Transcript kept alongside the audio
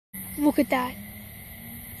look at that.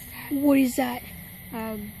 What is that?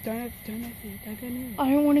 Don't go near it. I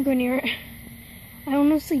don't want to go near it. I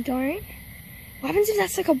honestly don't. What happens if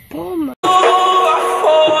that's like a bomb?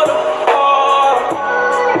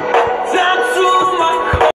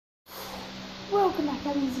 Welcome back,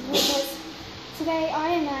 guys. Today I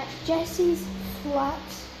am at Jesse's flat,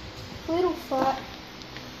 little flat,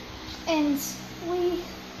 and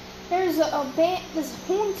there's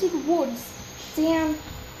haunted woods down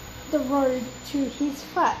the road to his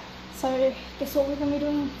flat. So guess what we're going to be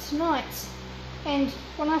doing tonight? And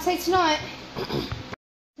when I say tonight,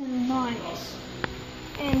 tonight,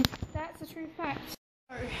 and that's a true fact.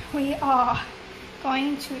 So we are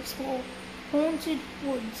going to explore haunted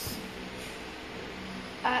woods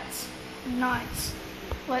at night.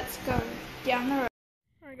 Let's go down the road.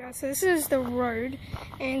 Alright guys, so this is the road,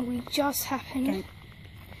 and we just happened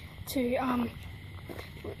to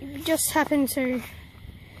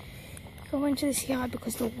go into this yard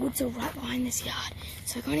because the woods are right behind this yard.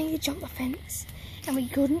 So we're going to jump the fence, and we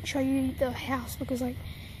couldn't show you the house because like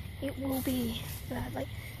it will be that like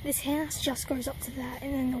this house just goes up to that,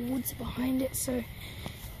 and then the woods are behind it. So yeah.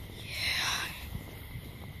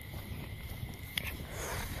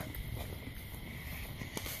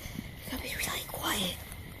 Gotta be really quiet.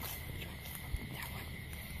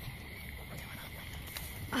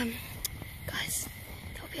 Guys,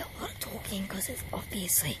 there'll be a lot of talking because it's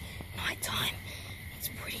obviously night time. It's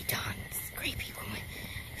pretty dark. It's creepy when we're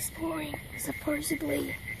exploring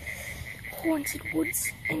supposedly haunted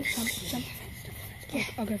woods. And jump. Yeah.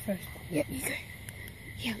 I'll go first. Yep, you go.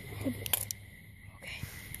 Yeah. Okay.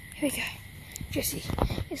 Here we go. Jesse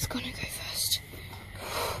is gonna go first.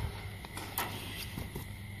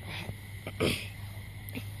 I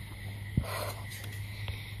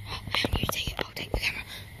don't need to take it. I'll take the camera.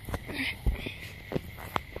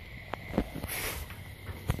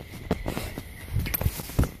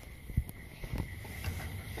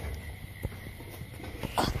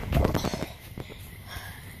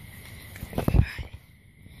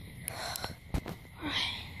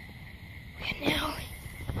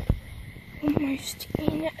 Almost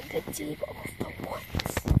in the deep of the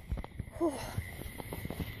woods. Oh.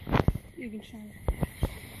 You can shine.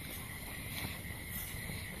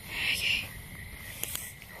 Okay.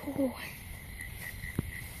 Oh.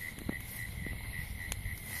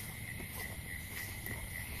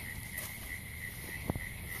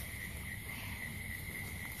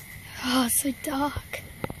 Oh, it's so dark.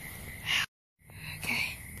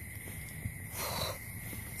 Okay.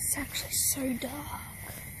 It's actually so dark.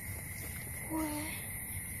 What?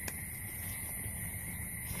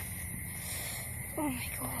 Oh my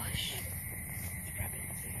gosh. It's a rabbit.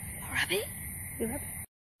 A rabbit? The rabbit.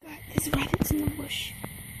 Right, there's rabbits in the bush.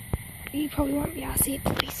 You probably won't be able to see it,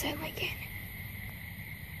 but you certainly can.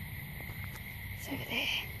 It's over there.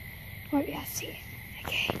 Won't be able to see it.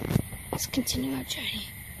 Okay, let's continue our journey.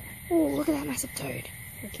 Oh, look at that massive toad.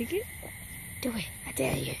 I'll kick it. Do it. I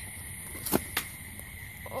dare you.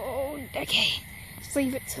 Oh, okay. Just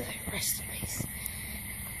leave it to the rest of these.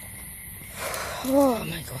 Oh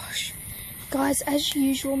my gosh. Guys, as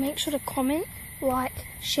usual, make sure to comment, like,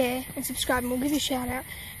 share, and subscribe, and we'll give you a shout out.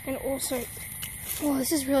 And also, oh,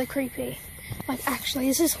 this is really creepy. Like, actually,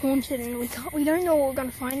 this is haunted, and we don't know what we're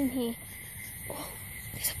gonna find in here. Oh,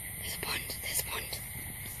 there's a pond. There's a pond.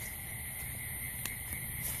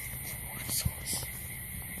 There's a water source.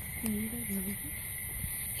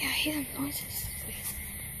 Yeah, I hear them noises.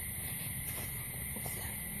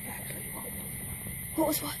 What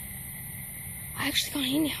was what? I actually can't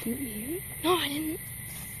hear now. Didn't you hear it? No, I didn't.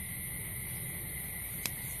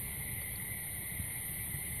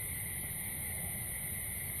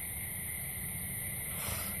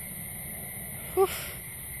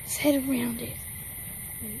 Let's head around it.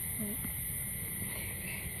 Wait.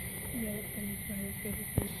 Yeah,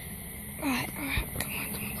 Alright, come on.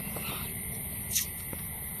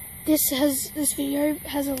 This video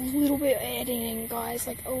has a little bit of editing, guys,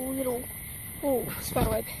 like a little. Oh,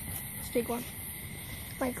 spiderweb. It's a big one.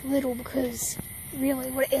 Like little, because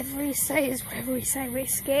really whatever we say is whatever we say. We're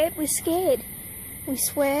scared. We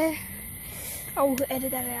swear. I will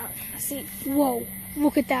edit that out. I see. Whoa,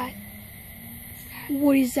 look at that.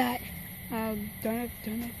 What is that? don't go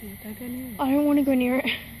near it. I don't want to go near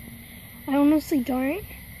it. I honestly don't.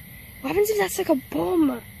 What happens if that's like a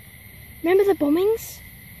bomb? Remember the bombings?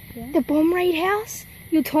 Yeah. The bomb raid house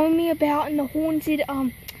you told me about in the haunted,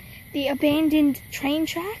 the abandoned train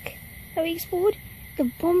track that we explored?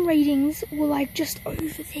 The bomb raidings were like just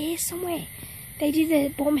over there somewhere. They did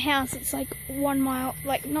the bomb house. It's like 1 mile,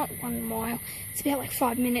 like not 1 mile. It's about like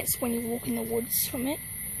 5 minutes when you walk in the woods from it.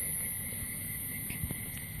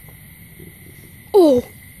 Oh,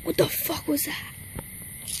 what the fuck was that?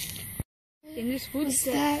 In this woods,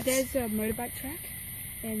 What's that? there's a motorbike track,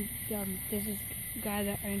 and there's this guy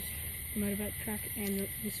that owns the motorbike track and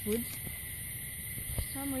this woods. For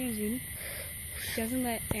some reason, he doesn't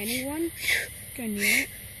let anyone go near it.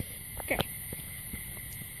 Okay.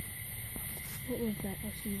 What was that?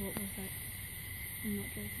 Actually, what was that? I'm not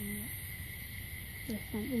joking yet. There's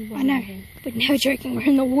something I know, behind him. but never joking, we're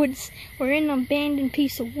in the woods. We're in an abandoned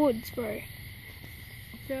piece of woods, bro.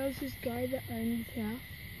 There was this guy that owned his house,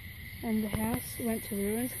 and the house went to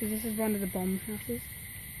ruins because this is one of the bomb houses.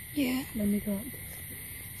 Yeah. Let me go up.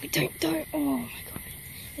 Wait, don't. Oh my god.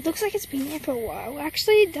 It looks like it's been there for a while.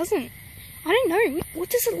 Actually, it doesn't. I don't know. What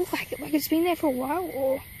does it look like? Like it's been there for a while,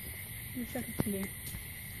 or? Looks like it's new.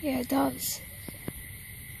 Yeah, it does.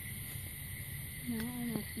 No,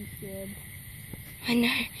 I'm actually scared. I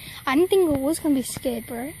know. I didn't think I was gonna be scared,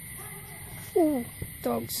 bro. Ooh,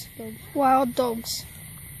 dogs. Wild dogs.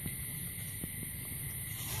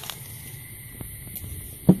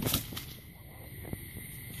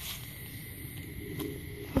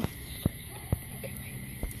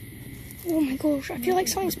 Oh my gosh, I feel like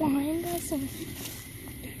something's behind us. And...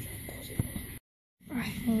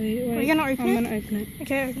 Right. Wait. Are you gonna open it? I'm gonna open it.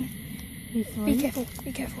 Okay, open it. Be careful,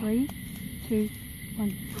 be careful. 3, 2,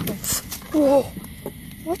 1, go. Whoa!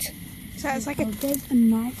 What? So it's like a... There's a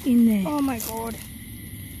knife in there. Oh my god.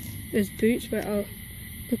 There's boots, but look.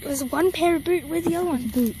 There's one pair of boot, where's the other one?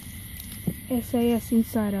 Boot. SAS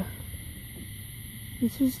Insider.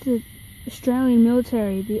 This is the Australian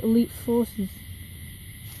military, the elite forces.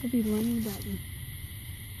 I'll be learning about them.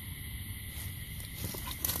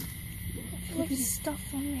 I feel like there's stuff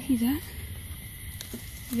on there. See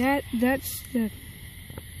that? That's the...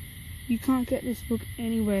 You can't get this book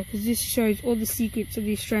anywhere because this shows all the secrets of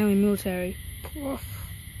the Australian military. Woof.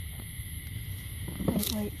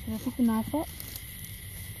 Wait, should I pick the knife up?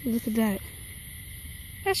 Look at that.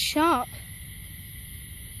 That's sharp.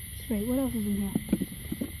 Wait, what else is in here?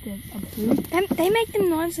 There's a boot. They make them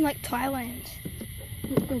knives in like Thailand.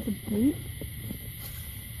 Look, there's a boot.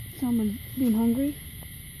 Someone's been hungry.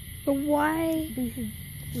 But why? We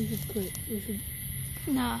should quit.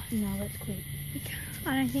 Nah. No, let's quit.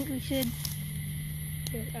 I don't think we should.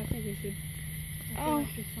 Yeah, I think we should. I feel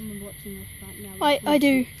like there's someone watching us right now. I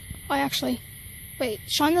do. I actually. Wait,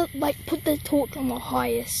 shine the, put the torch on the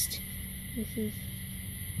highest. This is...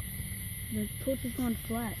 The torch has gone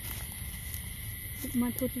flat.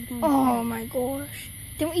 My torch is going flat. Oh my gosh.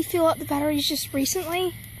 Didn't we fill up the batteries just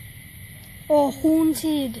recently? Oh,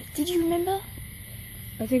 haunted. Did you remember?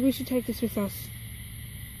 I think we should take this with us.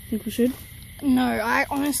 Think we should? No, I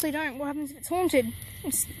honestly don't. What happens if it's haunted?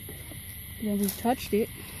 Yeah, we've touched it.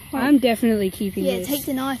 I'm definitely keeping Yeah, this. take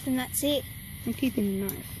the knife and that's it. I'm keeping the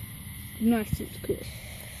knife. The knife seems cool.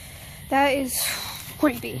 That is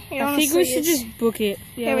creepy. It I think we honestly should is. just book it.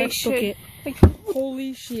 Yeah, we let's book should. it.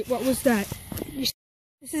 Holy shit, what was that?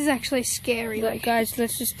 This is actually scary. Like, guys,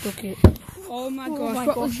 let's just book it. Oh my gosh, my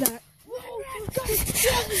what gosh. was that? Run,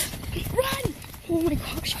 guys, run! Oh my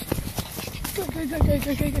gosh. Go.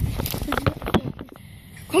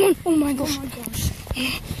 Come on. Oh my gosh. Oh my gosh.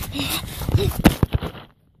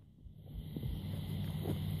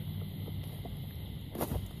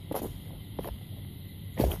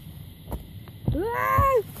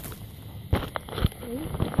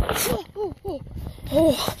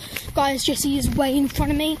 Oh, guys, Jesse is way in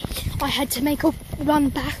front of me. I had to make a run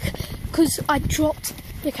back because I dropped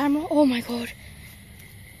the camera. Oh my god.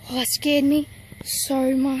 Oh, that scared me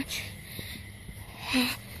so much.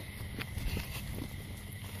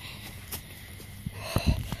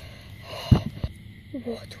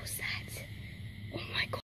 What was that? Oh my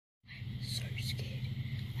god. I'm so scared.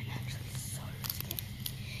 I'm actually so scared.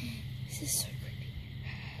 This is so creepy.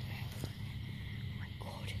 Oh my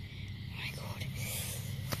god.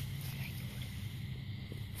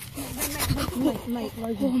 Mate,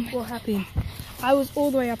 Logan, what happened? I was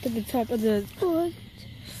all the way up at the top of the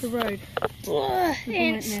road.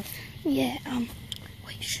 And, yeah,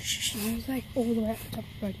 wait, shh. I was like all the way up the top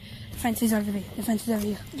of the road. The fence is over there. The fence is over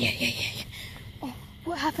here. Yeah. Oh,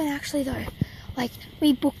 what happened actually though? Like,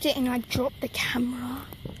 we booked it and I dropped the camera.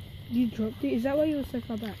 You dropped it? Is that why you were so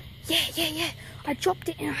far back? Yeah. I dropped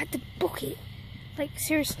it and I had to book it. Like,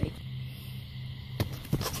 seriously.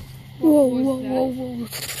 Whoa.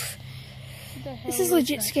 This is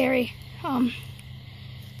legit scary.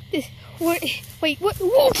 Wait, what?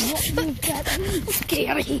 Whoa! Get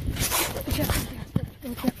out of here.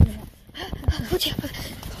 Watch out.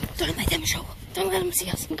 Don't let them show. Don't let them see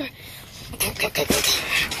us. Go.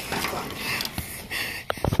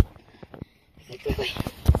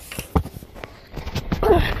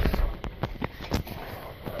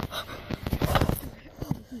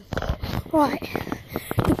 Right.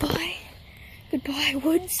 Goodbye. Goodbye,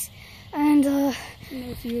 woods. And, Never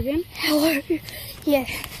see you again. hello. Yeah.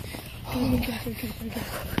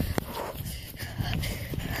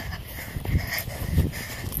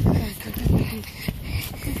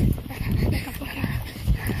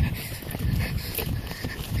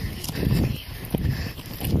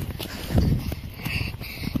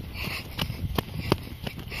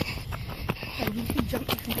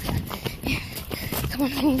 Come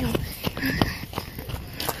on, Angel.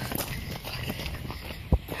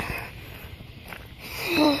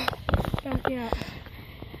 Back out.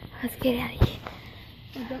 Let's get out of here.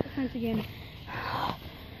 I've got the fence again.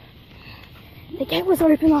 The gate was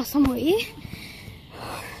open last time we were here.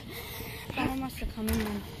 Someone must have come in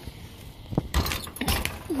then.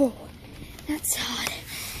 Whoa, that's hard.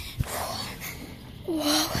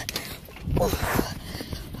 Whoa. Whoa.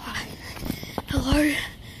 Hello.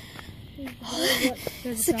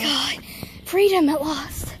 There's It's a car. Freedom at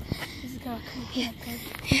last. There's a car. Come on. Yeah.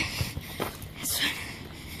 That's fine.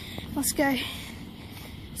 Let's go.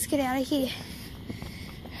 Let's get out of here.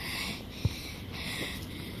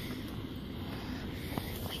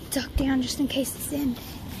 Wait, duck down just in case it's in.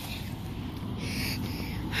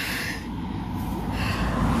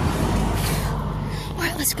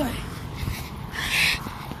 Alright, let's go.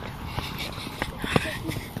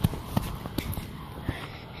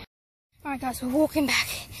 Alright guys, we're walking back.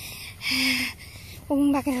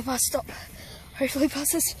 Walking back into the bus stop. Hopefully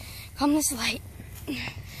buses come this late.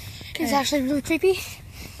 It's actually really creepy.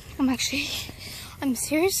 I'm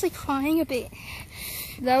seriously crying a bit.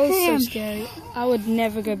 That was Damn. so scary. I would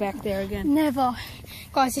never go back there again. Never.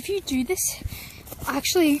 Guys, if you do this,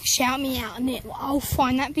 actually shout me out and then I'll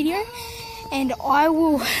find that video and I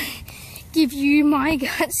will give you my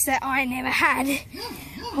guts that I never had.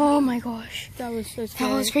 Oh my gosh. That was so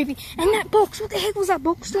scary. That was creepy. And that box, what the heck was that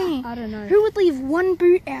box doing? I don't know. Who would leave one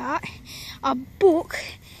boot out, a book?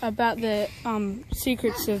 About the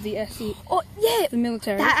secrets of the SE, Oh, yeah. the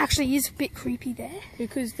military. That actually is a bit creepy there.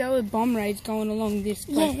 Because there were bomb raids going along this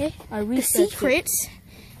place. Yeah. I The researched secrets.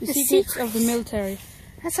 it. The secrets of the military.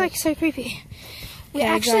 That's like so creepy. We Okay,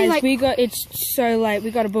 actually guys, it's so late. We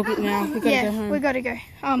got to book it now. We got to go home. we gotta go.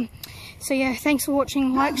 So yeah, thanks for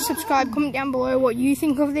watching. Like, subscribe, comment down below what you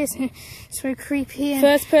think of this. And it's so creepy. And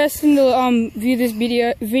First person to view this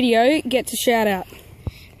video gets a shout out.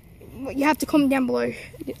 you have to comment down below.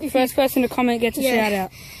 First person to comment gets a shout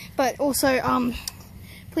out. But also,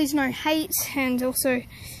 please no hate, and also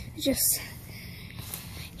just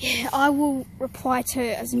I will reply to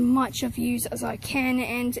as much of you as I can.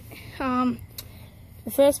 And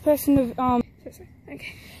The first person to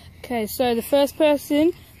okay. So the first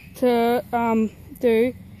person to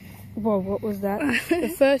do, whoa, what was that? The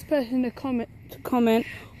first person to comment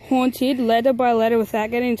haunted letter by letter without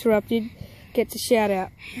getting interrupted gets a shout out.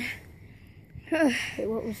 Wait,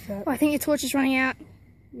 what was that? I think your torch is running out.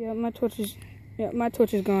 Yeah, my torch is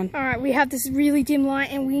gone. All right, we have this really dim light,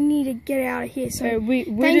 and we need to get out of here. So we're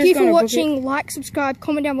thank just you for gonna book watching. Like, subscribe,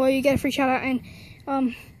 comment down below. You get a free shout out, and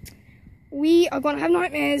we are gonna have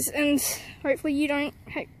nightmares, and hopefully you don't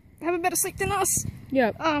have a better sleep than us.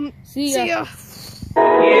 Yeah. See ya. Yeah.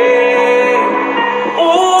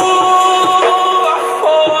 Oh.